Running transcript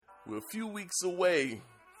We're a few weeks away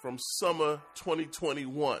from summer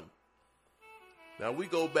 2021. Now, we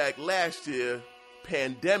go back last year,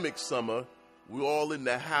 pandemic summer. We're all in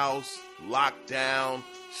the house, locked down,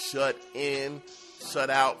 shut in, shut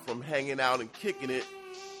out from hanging out and kicking it.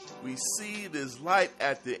 We see this light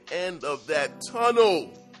at the end of that tunnel.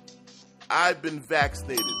 I've been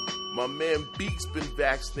vaccinated. My man Beak's been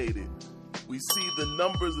vaccinated. We see the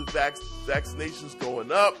numbers of vaccinations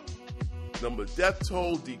going up, number of death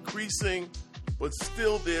toll decreasing, but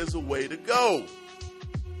still there's a way to go.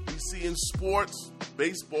 We see in sports,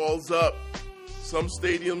 baseball's up. Some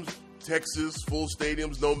stadiums, Texas, full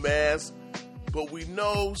stadiums, no masks. But we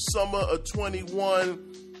know summer of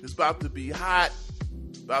 21 is about to be hot,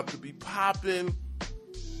 about to be popping.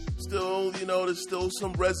 Still, there's still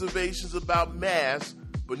some reservations about masks,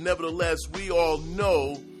 but nevertheless, we all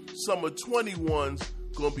know summer 21's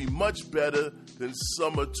going to be much better than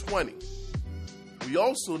summer 20. We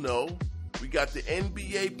also know we got the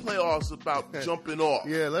NBA playoffs about jumping off.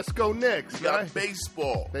 Yeah, let's go next. We got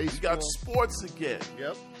baseball. We got sports again.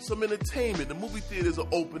 Yep. Some entertainment. The movie theaters are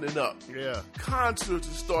opening up. Yeah. Concerts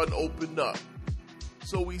are starting to open up.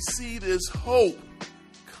 So we see this hope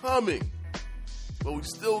coming, but we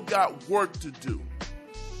still got work to do.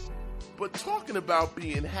 But talking about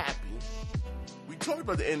being happy, we talked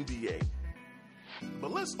about the NBA,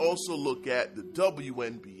 but let's also look at the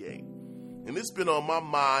WNBA. And it's been on my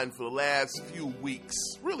mind for the last few weeks,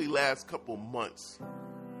 really last couple months.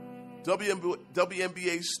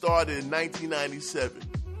 WNBA started in 1997.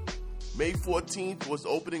 May 14th was the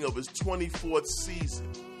opening of its 24th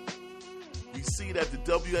season. We see that the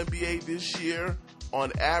WNBA this year,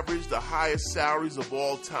 on average, the highest salaries of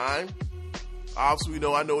all time. Obviously,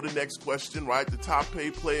 I know the next question, right? The top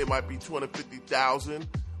paid player might be $250,000.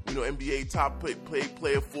 We know NBA top paid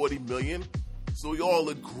player $40 million. So we all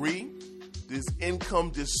agree there's income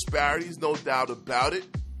disparities, no doubt about it.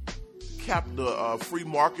 The free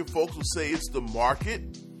market folks will say it's the market,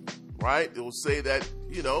 right? They will say that,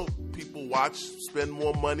 people spend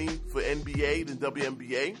more money for NBA than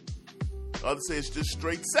WNBA. Others say it's just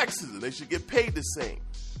straight sexism. They should get paid the same.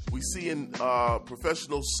 We see in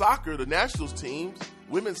professional soccer, the national teams,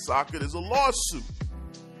 women's soccer, there's a lawsuit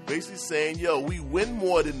basically saying, we win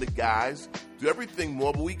more than the guys, do everything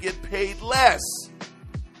more, but we get paid less.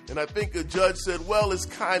 And I think a judge said, well, it's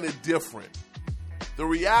kind of different. The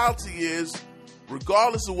reality is,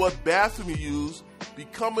 regardless of what bathroom you use,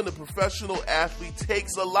 becoming a professional athlete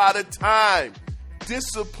takes a lot of time,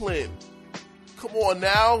 discipline. Come on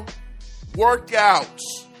now, workouts.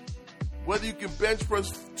 Whether you can bench press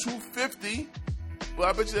 250, but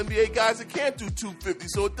I bet you NBA guys that can't do 250,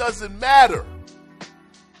 so it doesn't matter.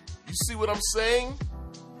 You see what I'm saying?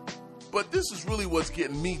 But this is really what's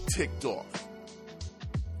getting me ticked off.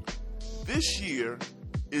 This year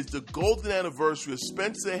is the golden anniversary of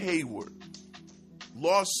Spencer Haywood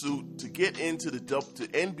lawsuit to get into the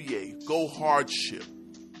NBA, go hardship.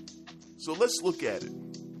 So let's look at it.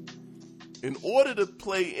 In order to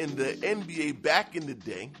play in the NBA back in the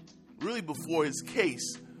day, really before his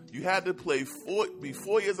case, you had to be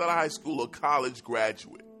 4 years out of high school or college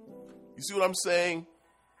graduate. You see what I'm saying?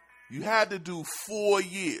 You had to do 4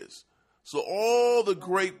 years. So all the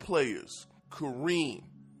great players, Kareem,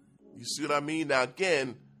 you see what I mean? Now,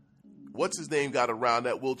 again, what's his name got around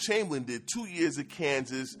that? Will Chamberlain did 2 years at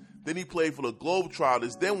Kansas. Then he played for the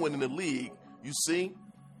Globetrotters, then went in the league. You see?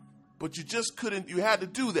 But you just couldn't. You had to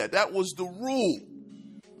do that. That was the rule.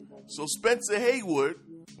 So Spencer Haywood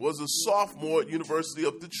was a sophomore at University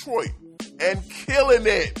of Detroit and killing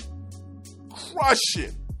it.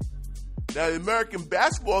 Crushing. Now, the American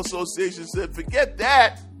Basketball Association said, forget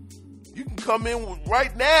that. You can come in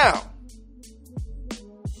right now.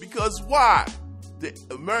 Because why? The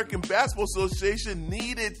American Basketball Association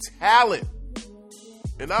needed talent.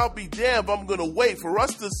 And I'll be damned if I'm going to wait. For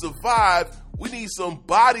us to survive, we need some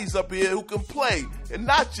bodies up here who can play. And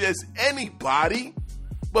not just anybody,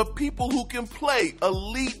 but people who can play.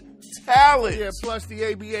 Elite talent. Yeah, plus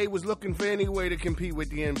the ABA was looking for any way to compete with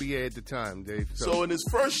the NBA at the time, Dave. So in his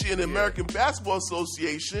first year in the American Basketball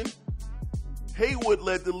Association, Haywood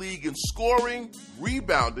led the league in scoring,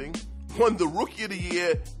 rebounding, won the Rookie of the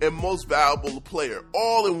Year, and Most Valuable Player,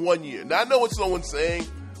 all in 1 year. Now, I know what someone's saying.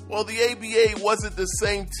 Well, the ABA wasn't the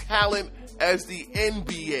same talent as the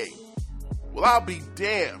NBA. Well, I'll be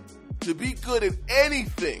damned. To be good at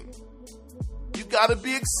anything, you got to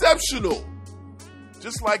be exceptional.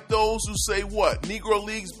 Just like those who say what? Negro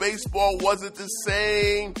Leagues baseball wasn't the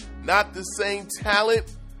same, not the same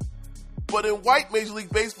talent. But in white Major League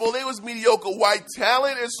Baseball, there was mediocre white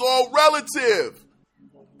talent. It's all relative.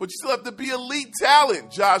 But you still have to be elite talent.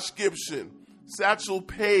 Josh Gibson, Satchel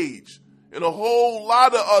Paige, and a whole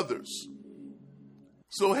lot of others.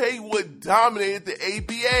 So Haywood dominated the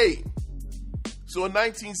ABA. So in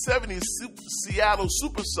 1970, Seattle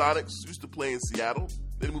Supersonics, used to play in Seattle,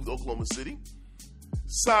 they moved to Oklahoma City,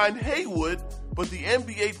 signed Haywood, but the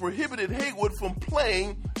NBA prohibited Haywood from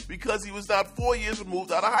playing because he was not 4 years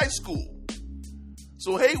removed out of high school.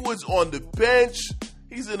 So Haywood's on the bench,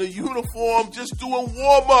 he's in a uniform just doing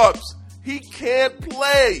warm-ups. He can't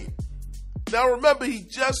play. Now remember, he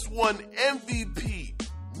just won MVP,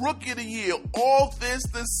 Rookie of the Year, all this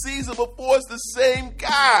the season before. It's the same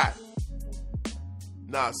guy.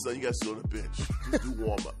 Nah, son, you got to sit on the bench. Just do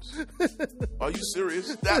warm-ups. Are you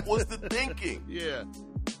serious? That was the thinking. Yeah.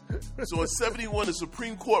 So in 71, the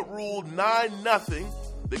Supreme Court ruled 9-0.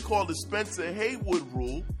 They called the Spencer Haywood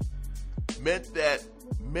rule. Meant that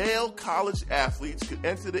male college athletes could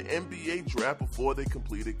enter the NBA draft before they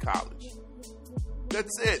completed college.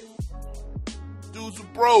 That's it. Dudes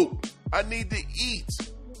are broke. I need to eat.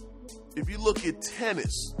 If you look at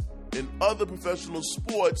tennis and other professional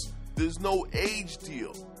sports, there's no age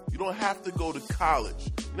deal. You don't have to go to college.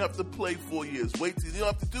 You don't have to play 4 years. You don't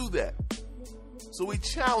have to do that. So we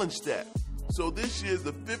challenged that. So this year's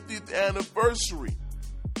the 50th anniversary.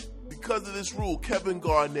 Because of this rule, Kevin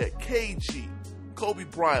Garnett, KG, Kobe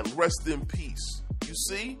Bryant, rest in peace, you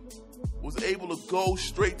see, was able to go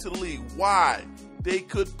straight to the league. Why? They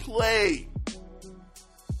could play.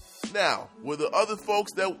 Now, were there other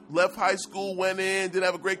folks that left high school, went in, didn't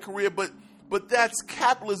have a great career, but that's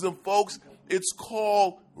capitalism, folks. It's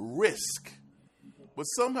called risk. But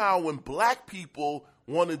somehow when black people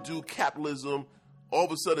want to do capitalism, all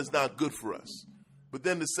of a sudden it's not good for us. But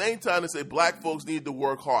then at the same time, they say black folks need to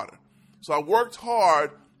work harder. So I worked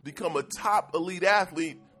hard, become a top elite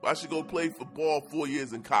athlete, but I should go play football 4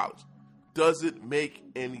 years in college. Does it make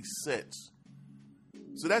any sense?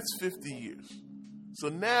 So that's 50 years. So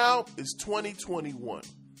now it's 2021.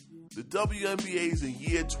 The WNBA is in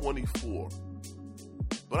year 24.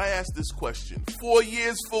 But I asked this question, 4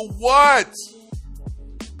 years for what?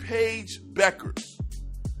 Paige Bueckers,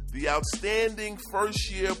 the outstanding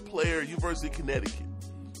first-year player at University of Connecticut,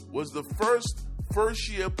 was the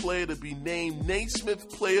first-year player to be named Naismith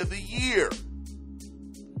Player of the Year.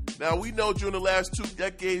 Now, we know during the last 2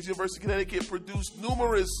 decades, University of Connecticut produced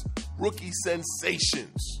numerous rookie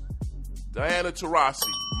sensations. Diana Taurasi,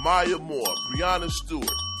 Maya Moore, Brianna Stewart.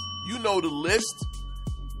 You know the list.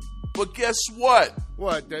 But guess what?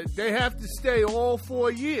 What? They have to stay all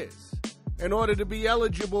 4 years in order to be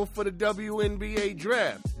eligible for the WNBA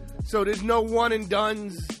draft. So there's no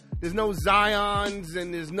one-and-dones, there's no Zions,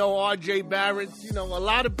 and there's no R.J. Barretts. You know, a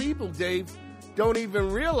lot of people, Dave, don't even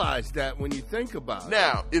realize that when you think about it.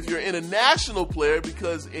 Now, if you're an international player,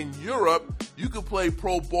 because in Europe, you could play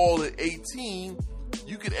pro ball at 18,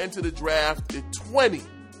 you could enter the draft at 20.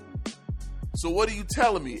 So what are you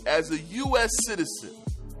telling me? As a U.S. citizen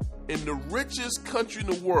in the richest country in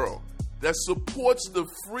the world that supports the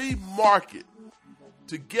free market,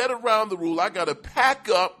 to get around the rule, I got to pack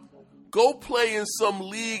up, go play in some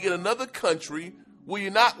league in another country where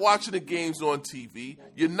you're not watching the games on TV,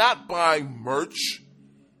 you're not buying merch,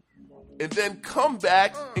 and then come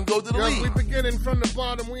back and go to the league. We beginning from the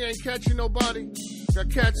bottom, we ain't catching nobody.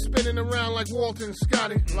 Got cats spinning around like Walter and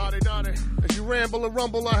Scotty. Lottie-dottie. As you ramble or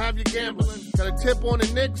rumble, I have you gambling. Got a tip on the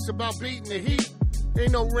Knicks about beating the Heat.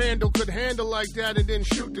 Ain't no Randall could handle like that and then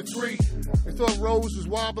shoot the three. They thought Rose was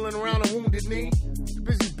wobbling around a wounded knee.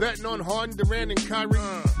 Busy betting on Harden, Durant, and Kyrie.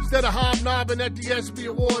 Instead of hobnobbing at the ESPY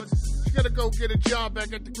Awards, you gotta go get a job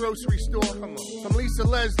back at the grocery store. From Lisa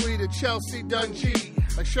Leslie to Chelsea Dungy.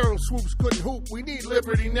 Like Cheryl Swoops couldn't hoop, we need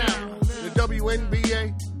liberty now. The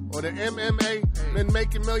WNBA or the MMA, men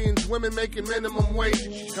making millions, women making minimum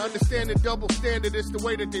wage. To understand the double standard, it's the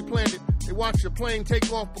way that they planned it. They watched the plane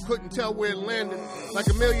take off but couldn't tell where it landed. Like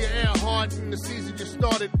Amelia Earhart and the season just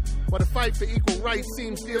started. While the fight for equal rights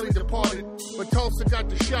seems dearly departed. But Tulsa got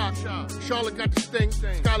the shot, Charlotte got the sting.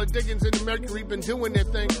 Skylar Diggins and the Mercury been doing their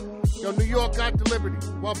thing. Yo, New York got the Liberty,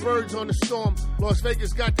 while Birds on the storm. Las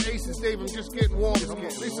Vegas got the Aces, Dave, I'm just getting warm.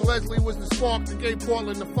 Lisa Leslie was the spark that gave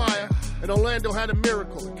Portland the fire. And Orlando had a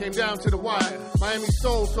miracle, it came down to the wire. Miami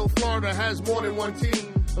sold, so Florida has more than one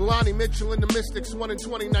team. Lonnie Mitchell and the Mystics won in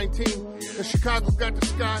 2019. And Chicago got the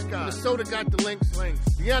sky, Minnesota got the Lynx.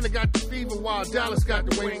 Indiana got the fever, while Dallas got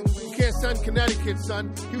the wings. You can't send Connecticut,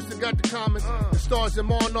 son. Houston got the Comets. The Stars and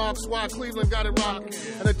Monarchs, while Cleveland got it rocking.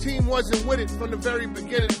 And the team wasn't with it from the very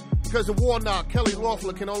beginning. Because of Warnock, Kelly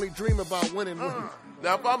Loeffler can only dream about winning.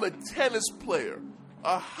 Now, if I'm a tennis player,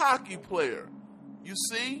 a hockey player, you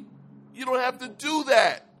see, you don't have to do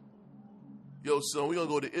that. Yo, son, we're going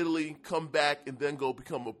to go to Italy, come back, and then go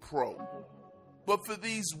become a pro. But for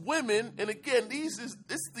these women, and again,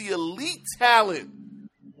 it's the elite talent.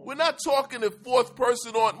 We're not talking the fourth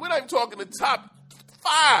person on. We're not even talking the top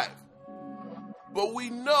 5. But we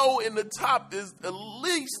know in the top there's at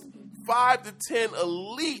least 5 to 10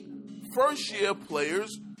 elite first-year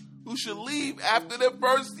players who should leave after their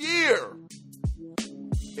first year.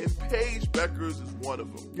 And Paige Bueckers is one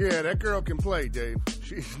of them. Yeah, that girl can play, Dave.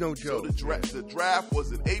 She's no joke. So the draft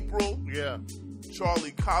was in April. Yeah.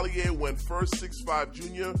 Charlie Collier went first, 6'5"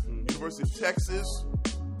 junior, University of Texas.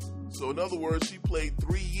 So in other words, she played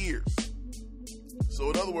 3 years. So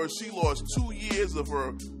in other words, she lost 2 years of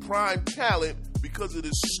her prime talent because of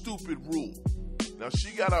this stupid rule. Now,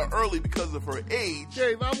 she got out early because of her age.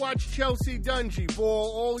 Dave, I watched Chelsea Dungy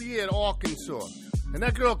ball all year at Arkansas. And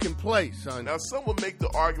that girl can play, son. Now, someone make the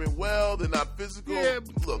argument, well, they're not physical. Yeah,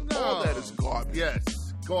 look, no. all that is garbage. Yes,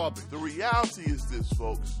 garbage. The reality is this,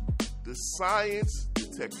 folks. The science, the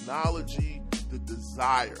technology, the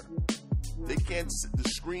desire. They can't, the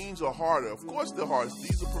screens are harder. Of course they're harder.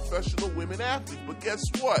 These are professional women athletes. But guess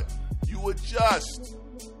what? You adjust.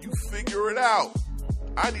 You figure it out.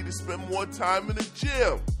 I need to spend more time in the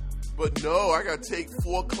gym. But no, I got to take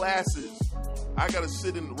 4 classes. I got to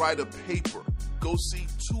sit and write a paper. Go see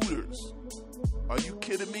tutors. Are you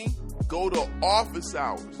kidding me? Go to office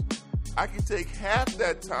hours. I can take half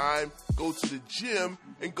that time, go to the gym,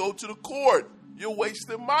 and go to the court. You're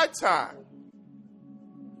wasting my time.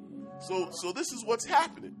 So this is what's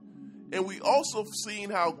happening. And we also seen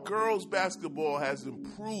how girls basketball has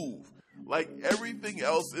improved, like everything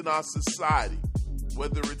else in our society,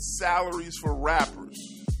 whether it's salaries for rappers,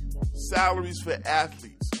 salaries for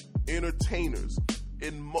athletes, entertainers,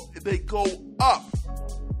 and they go up.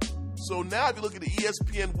 So now if you look at the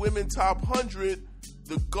ESPN Women Top 100,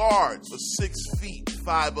 the guards are 6 feet,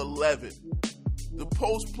 5'11". The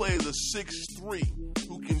post players are 6'3",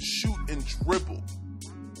 who can shoot and dribble.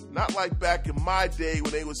 Not like back in my day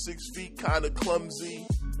when they were 6 feet, kind of clumsy.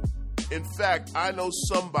 In fact, I know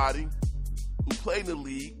somebody who played in the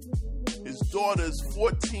league. His daughter is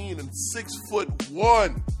 14 and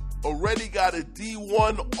 6'1", already got a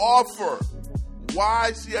D1 offer.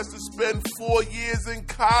 Why? She has to spend 4 years in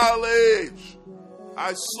college.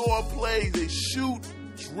 I saw her play. They shoot,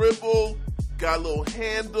 dribble, got a little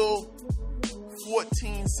handle.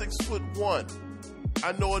 14, 6'1".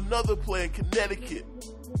 I know another player in Connecticut.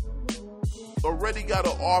 Already got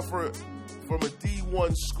an offer from a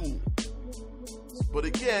D1 school. But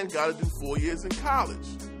again, got to do 4 years in college.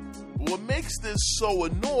 But what makes this so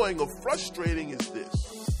annoying or frustrating is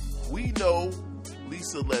this. We know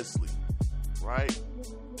Lisa Leslie, right?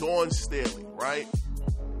 Dawn Staley, right?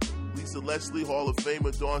 Lisa Leslie, Hall of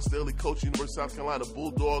Famer. Dawn Staley, coach University of South Carolina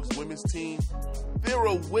Bulldogs women's team. There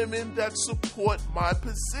are women that support my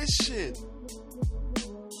position.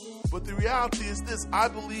 But the reality is this. I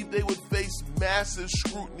believe they would face massive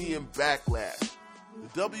scrutiny and backlash.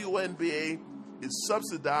 The WNBA is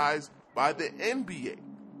subsidized by the NBA.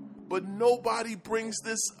 But nobody brings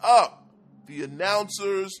this up. The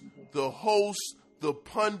announcers, the hosts, the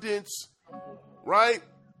pundits, right?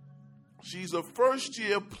 She's a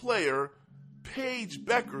first-year player, Paige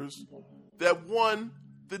Bueckers, that won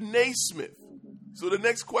the Naismith. So the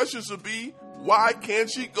next question should be, why can't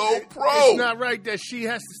she go pro? It's not right that she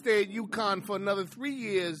has to stay at UConn for another 3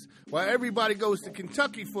 years while everybody goes to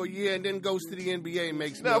Kentucky for a year and then goes to the NBA and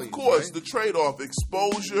makes millions. Now, of course, right? the trade-off,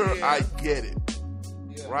 exposure, Yeah. I get it,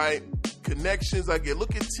 right? Connections, I get.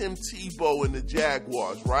 Look at Tim Tebow and the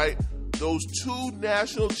Jaguars, right? Those 2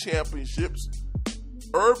 national championships.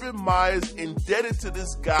 Urban Meyer's indebted to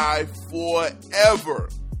this guy forever.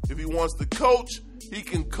 If he wants to coach, he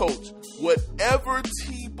can coach. Whatever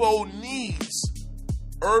Tebow needs,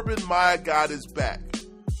 Urban Meyer got his back.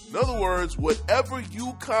 In other words, whatever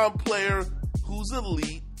UConn player who's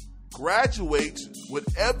elite graduates,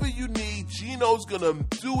 whatever you need, Gino's going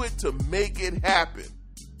to do it to make it happen.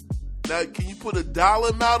 Now, can you put a dollar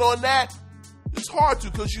amount on that? It's hard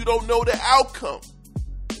to because you don't know the outcome.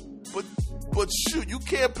 But shoot, you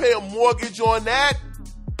can't pay a mortgage on that.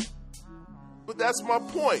 But that's my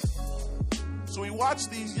point. So we watch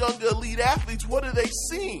these younger elite athletes, what are they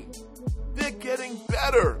seeing? They're getting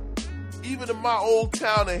better. Even in my old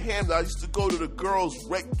town in Hamden, I used to go to the girls'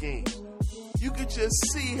 rec games. You could just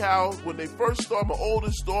see how when they first start, my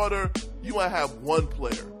oldest daughter, you might have one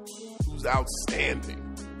player who's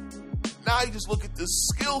outstanding. Now you just look at the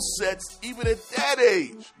skill sets, even at that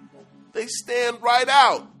age. They stand right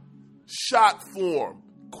out. Shot form,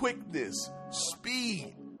 quickness,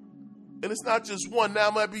 speed. And it's not just one, now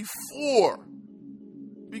it might be 4.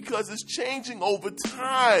 Because it's changing over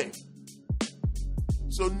time.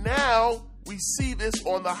 So now we see this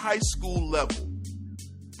on the high school level.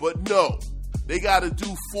 But no, they got to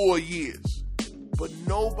do 4 years. But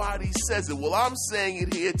nobody says it. Well, I'm saying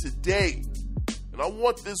it here today. And I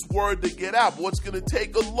want this word to get out. But it's going to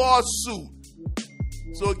take a lawsuit.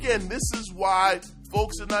 So again, this is why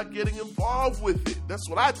folks are not getting involved with it. That's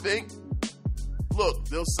what I think. Look,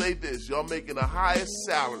 they'll say this. Y'all making the highest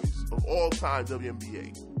salaries of all time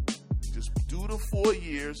WNBA. Just do the 4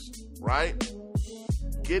 years, right?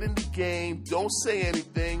 Get in the game. Don't say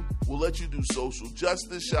anything. We'll let you do social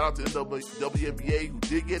justice. Shout out to the WNBA who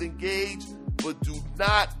did get engaged. But do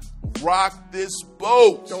not rock this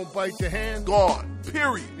boat. Don't bite the hand. Gone.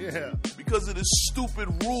 Period. Yeah. Because of this stupid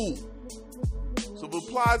rule. So if it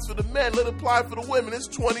applies for the men, let it apply for the women. It's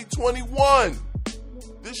 2021.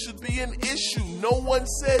 This should be an issue. No one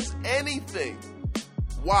says anything.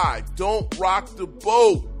 Why? Don't rock the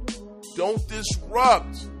boat. Don't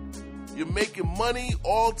disrupt. You're making money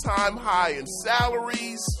all-time high in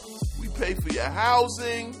salaries. We pay for your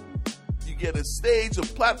housing. You get a stage, a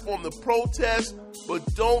platform to protest, but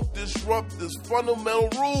don't disrupt this fundamental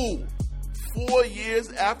rule. 4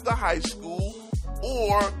 years after high school,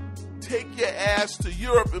 or take your ass to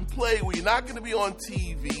Europe and play where you're not going to be on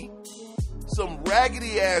TV, some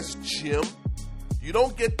raggedy-ass gym. You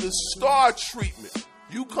don't get the star treatment.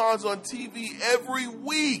 UConn's on TV every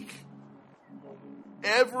week.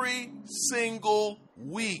 Every single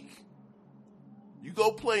week. You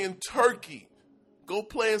go play in Turkey. Go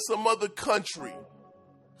play in some other country.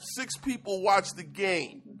 6 people watch the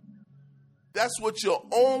game. That's what your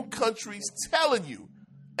own country's telling you.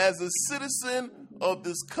 As a citizen of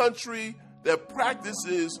this country that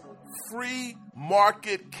practices free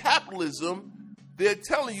market capitalism, they're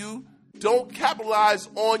telling you don't capitalize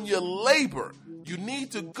on your labor. You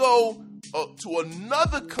need to go to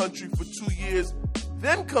another country for 2 years,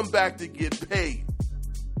 then come back to get paid.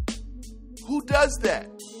 Who does that?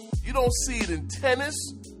 You don't see it in tennis.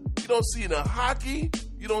 You don't see it in hockey.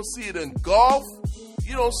 You don't see it in golf.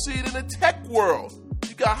 You don't see it in the tech world.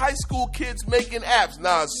 You got high school kids making apps.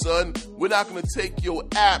 Nah, son, we're not going to take your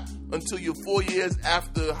app until you're 4 years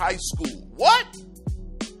after high school. What?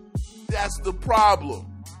 That's the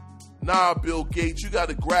problem. Nah, Bill Gates, you got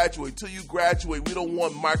to graduate. Till you graduate, we don't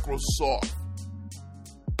want Microsoft.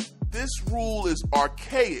 This rule is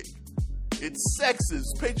archaic. It's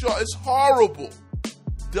sexist. Patriarchal. It's horrible.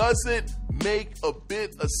 Doesn't make a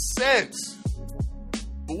bit of sense.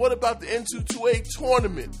 But what about the N228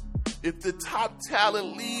 tournament? If the top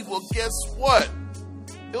talent leave, well, guess what?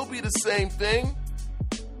 It'll be the same thing.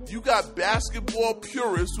 You got basketball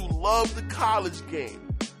purists who love the college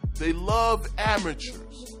game. They love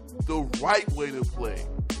amateurs. The right way to play.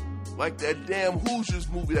 Like that damn Hoosiers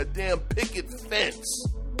movie, that damn picket fence.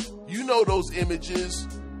 You know those images.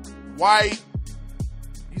 White.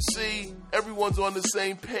 You see, everyone's on the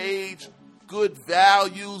same page. Good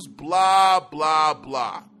values, blah, blah,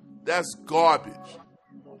 blah. That's garbage.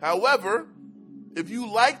 However, if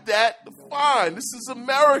you like that, fine. This is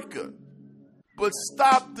America. But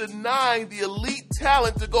stop denying the elite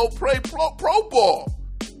talent to go play pro ball.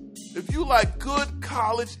 If you like good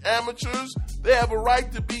college amateurs, they have a right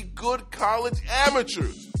to be good college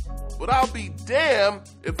amateurs. But I'll be damned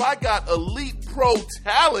if I got elite pro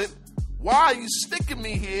talent. Why are you sticking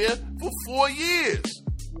me here for 4 years?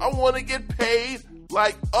 I want to get paid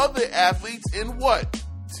like other athletes in what?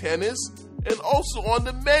 Tennis, and also on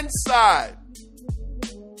the men's side.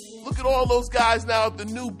 Look at all those guys now at the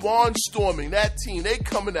new Barnstorming, that team, they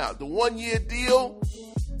coming out. The 1-year deal,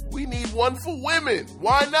 we need one for women.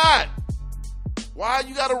 Why not? Why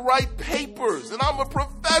you gotta write papers? And I'm a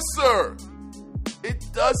professor. It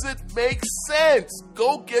doesn't make sense.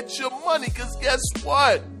 Go get your money, because guess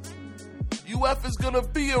what? UF is gonna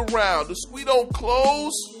be around. The squee don't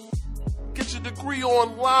close. Get your degree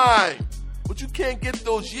online. But you can't get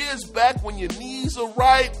those years back when your knees are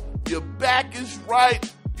right, your back is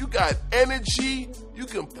right, you got energy, you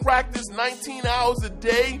can practice 19 hours a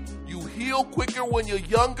day, you heal quicker when you're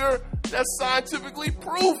younger. That's scientifically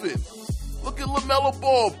proven. Look at LaMelo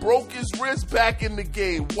Ball, broke his wrist back in the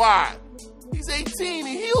game. Why? He's 18,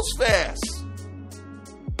 he heals fast.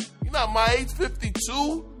 You're not my age,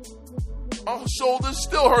 52. My shoulder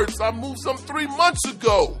still hurts. I moved some 3 months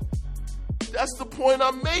ago. That's the point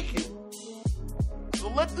I'm making. So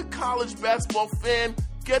let the college basketball fan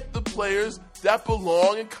get the players that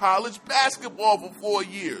belong in college basketball for 4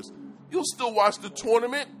 years. You'll still watch the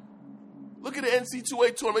tournament. Look at the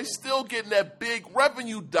NCAA tournament. They're still getting that big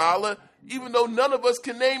revenue dollar, even though none of us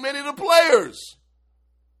can name any of the players.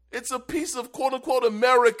 It's a piece of quote-unquote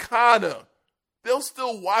Americana. They'll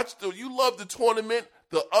still watch you love the tournament,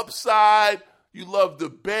 the upside, you love the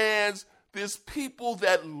bands. There's people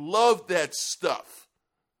that love that stuff.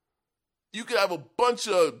 You could have a bunch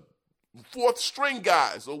of fourth string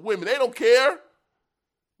guys or women. They don't care.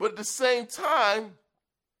 But at the same time,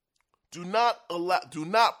 do not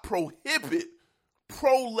prohibit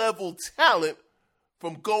pro-level talent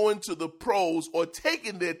from going to the pros or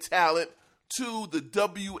taking their talent to the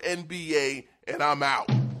WNBA, and I'm out.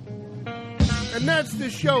 And that's the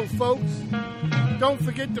show, folks. Don't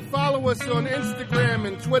forget to follow us on Instagram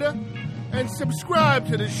and Twitter, and subscribe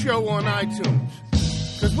to the show on iTunes.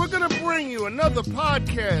 Because we're going to bring you another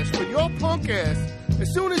podcast for your punk ass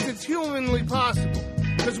as soon as it's humanly possible.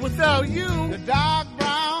 Because without you, the dark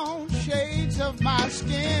brown shades of my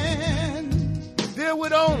skin, there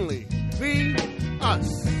would only be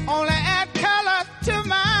us. Only add color to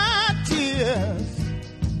my tears.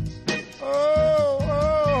 Oh,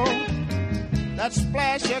 that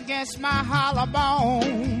splash against my hollow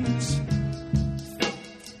bones,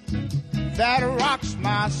 that rocks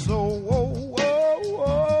my soul.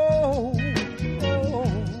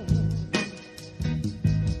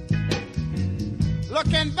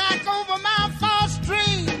 Looking back over my false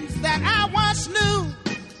dreams that I once knew,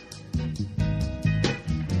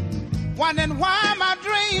 wondering why my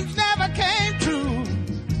dreams never came true.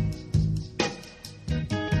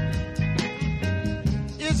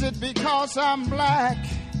 Is it because I'm black?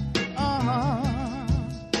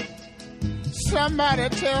 Somebody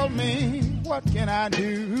tell me, what can I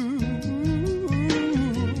do?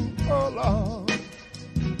 Oh, Lord.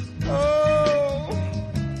 Oh,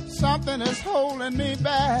 something is holding me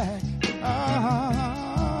back.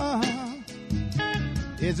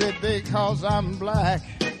 Is it because I'm black?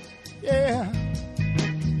 Yeah.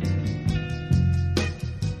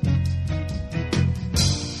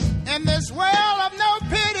 In this world of no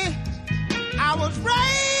pity, I was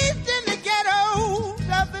raised in the ghettos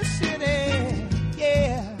of the city.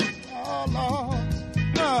 Yeah. Oh, Lord.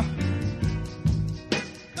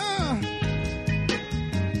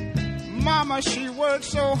 Mama, she worked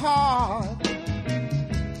so hard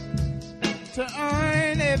to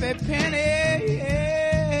earn every penny.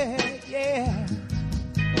 Yeah.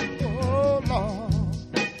 Oh, Lord.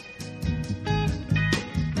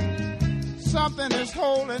 Something is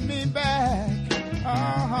holding me back.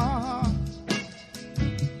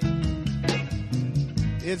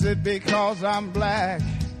 Is it because I'm black?